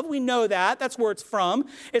from above. We know that. That's where it's from.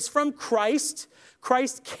 It's from Christ.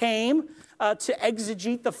 Christ came to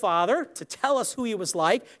exegete the Father, to tell us who he was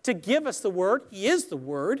like, to give us the Word. He is the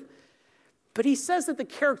Word. But he says that the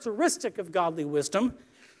characteristic of godly wisdom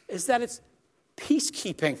is that it's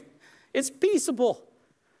peacekeeping. It's peaceable.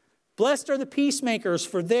 Blessed are the peacemakers,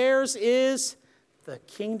 for theirs is the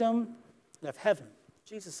kingdom of heaven.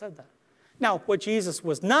 Jesus said that. Now, what Jesus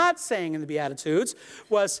was not saying in the Beatitudes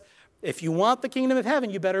was, if you want the kingdom of heaven,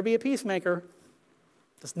 you better be a peacemaker.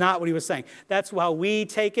 That's not what he was saying. That's how we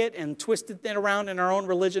take it and twist it around in our own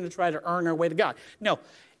religion to try to earn our way to God. No,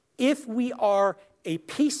 if we are a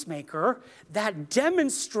peacemaker, that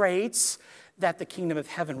demonstrates that the kingdom of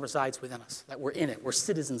heaven resides within us, that we're in it. We're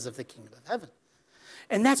citizens of the kingdom of heaven.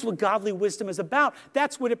 And that's what godly wisdom is about.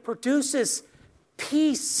 That's what it produces.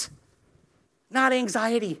 Peace, not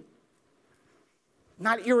anxiety,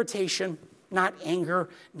 not irritation, not anger,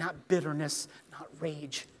 not bitterness, not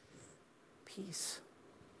rage. Peace.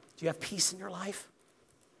 Do you have peace in your life?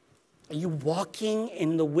 Are you walking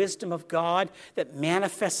in the wisdom of God that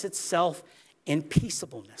manifests itself in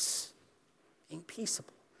peaceableness? Being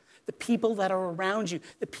peaceable. The people that are around you,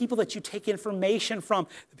 the people that you take information from,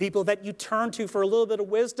 the people that you turn to for a little bit of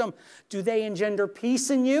wisdom, do they engender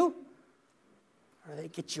peace in you? Or do they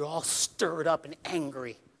get you all stirred up and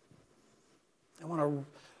angry? They want to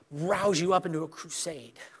rouse you up into a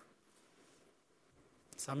crusade.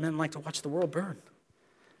 Some men like to watch the world burn.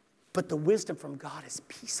 But the wisdom from God is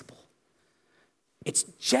peaceable. It's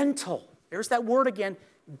gentle. There's that word again,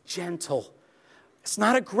 gentle. It's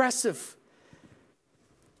not aggressive.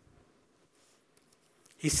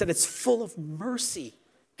 He said it's full of mercy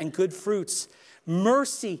and good fruits.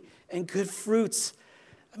 Mercy and good fruits.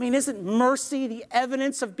 I mean, isn't mercy the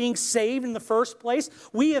evidence of being saved in the first place?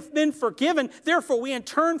 We have been forgiven, therefore we in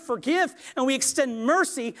turn forgive, and we extend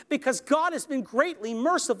mercy because God has been greatly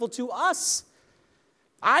merciful to us.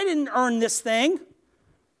 I didn't earn this thing.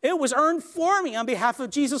 It was earned for me on behalf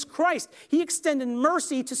of Jesus Christ. He extended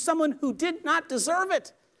mercy to someone who did not deserve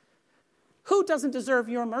it. Who doesn't deserve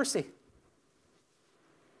your mercy?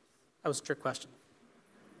 That was a trick question.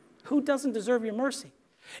 Who doesn't deserve your mercy?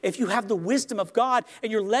 If you have the wisdom of God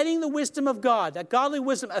and you're letting the wisdom of God, that godly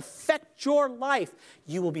wisdom, affect your life,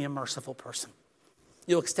 you will be a merciful person.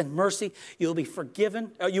 You'll extend mercy. You'll be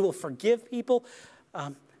forgiven. You will forgive people.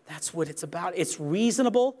 That's what it's about. It's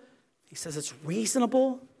reasonable. He says it's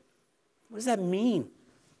reasonable. What does that mean?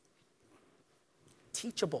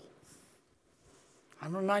 Teachable.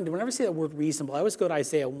 I'm reminded, whenever I see that word reasonable, I always go to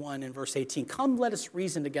Isaiah 1 and verse 18. Come, let us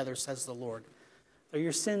reason together, says the Lord. Though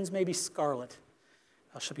your sins may be scarlet,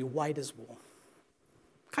 thou shalt be white as wool.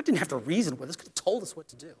 God didn't have to reason with us. He could have told us what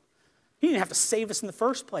to do. He didn't have to save us in the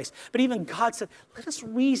first place. But even God said, let us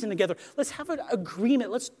reason together. Let's have an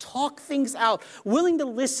agreement. Let's talk things out. Willing to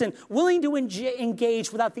listen. Willing to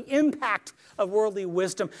engage without the impact of worldly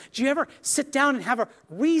wisdom. Do you ever sit down and have a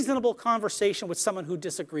reasonable conversation with someone who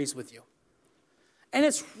disagrees with you? And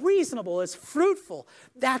it's reasonable. It's fruitful.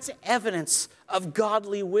 That's evidence of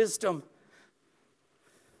godly wisdom.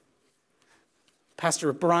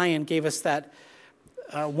 Pastor Brian gave us that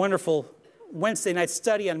wonderful Wednesday night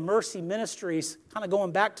study on mercy ministries, kind of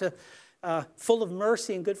going back to full of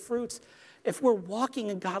mercy and good fruits. If we're walking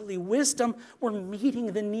in godly wisdom, we're meeting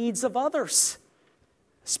the needs of others,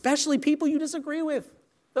 especially people you disagree with.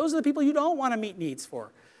 Those are the people you don't want to meet needs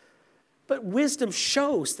for. But wisdom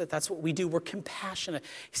shows that that's what we do. We're compassionate.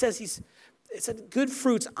 He says it's a good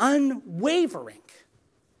fruits, unwavering.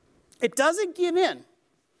 It doesn't give in.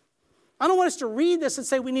 I don't want us to read this and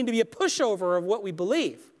say we need to be a pushover of what we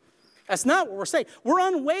believe. That's not what we're saying. We're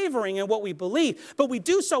unwavering in what we believe, but we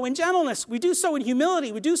do so in gentleness. We do so in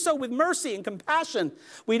humility. We do so with mercy and compassion.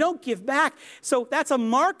 We don't give back. So that's a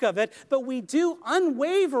mark of it, but we do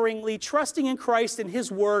unwaveringly trusting in Christ and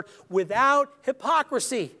his word without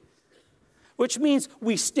hypocrisy, which means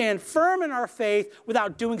we stand firm in our faith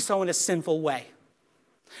without doing so in a sinful way.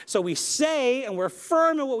 So we say and we're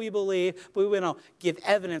firm in what we believe, but we don't give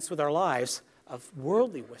evidence with our lives of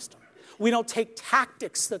worldly wisdom. We don't take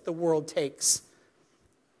tactics that the world takes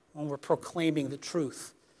when we're proclaiming the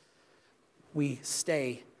truth. We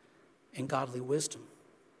stay in godly wisdom.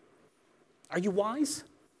 Are you wise?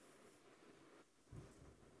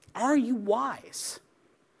 Are you wise?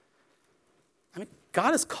 I mean,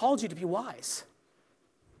 God has called you to be wise.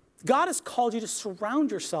 God has called you to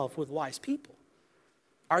surround yourself with wise people.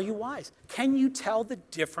 Are you wise? Can you tell the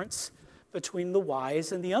difference between the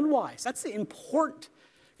wise and the unwise? That's important.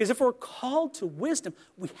 Because if we're called to wisdom,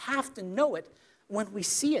 we have to know it when we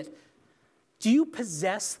see it. Do you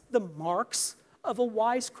possess the marks of a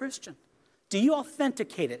wise Christian? Do you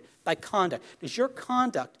authenticate it by conduct? Does your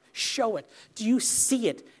conduct show it? Do you see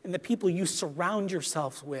it in the people you surround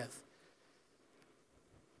yourselves with?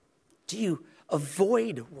 Do you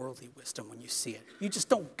avoid worldly wisdom when you see it? You just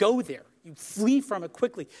don't go there. You flee from it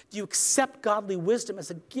quickly. Do you accept godly wisdom as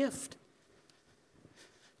a gift?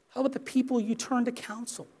 How about the people you turn to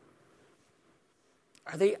counsel?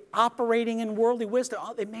 Are they operating in worldly wisdom?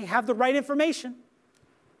 Oh, they may have the right information,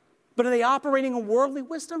 but are they operating in worldly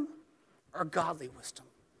wisdom or godly wisdom?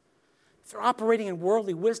 If they're operating in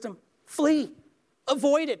worldly wisdom, flee.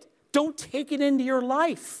 Avoid it. Don't take it into your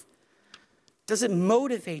life. Does it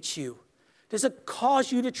motivate you? Does it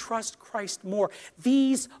cause you to trust Christ more?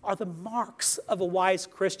 These are the marks of a wise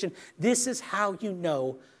Christian. This is how you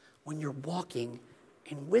know when you're walking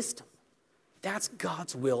in wisdom. That's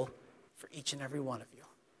God's will for each and every one of you.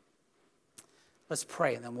 Let's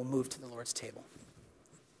pray, and then we'll move to the Lord's table.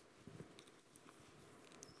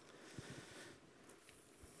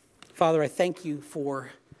 Father, I thank you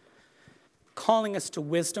for calling us to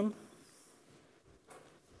wisdom.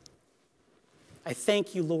 I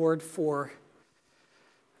thank you, Lord, for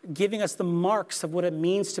giving us the marks of what it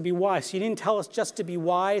means to be wise. You didn't tell us just to be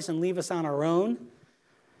wise and leave us on our own,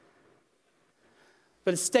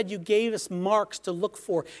 but instead you gave us marks to look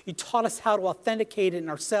for. You taught us how to authenticate it in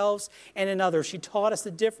ourselves and in others. You taught us the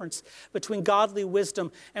difference between godly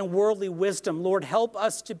wisdom and worldly wisdom. Lord, help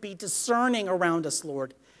us to be discerning around us,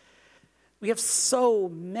 Lord. We have so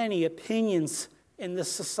many opinions in the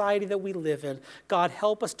society that we live in. God,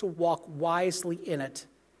 help us to walk wisely in it.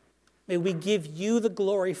 May we give you the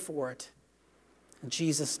glory for it. In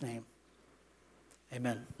Jesus' name,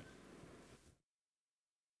 amen.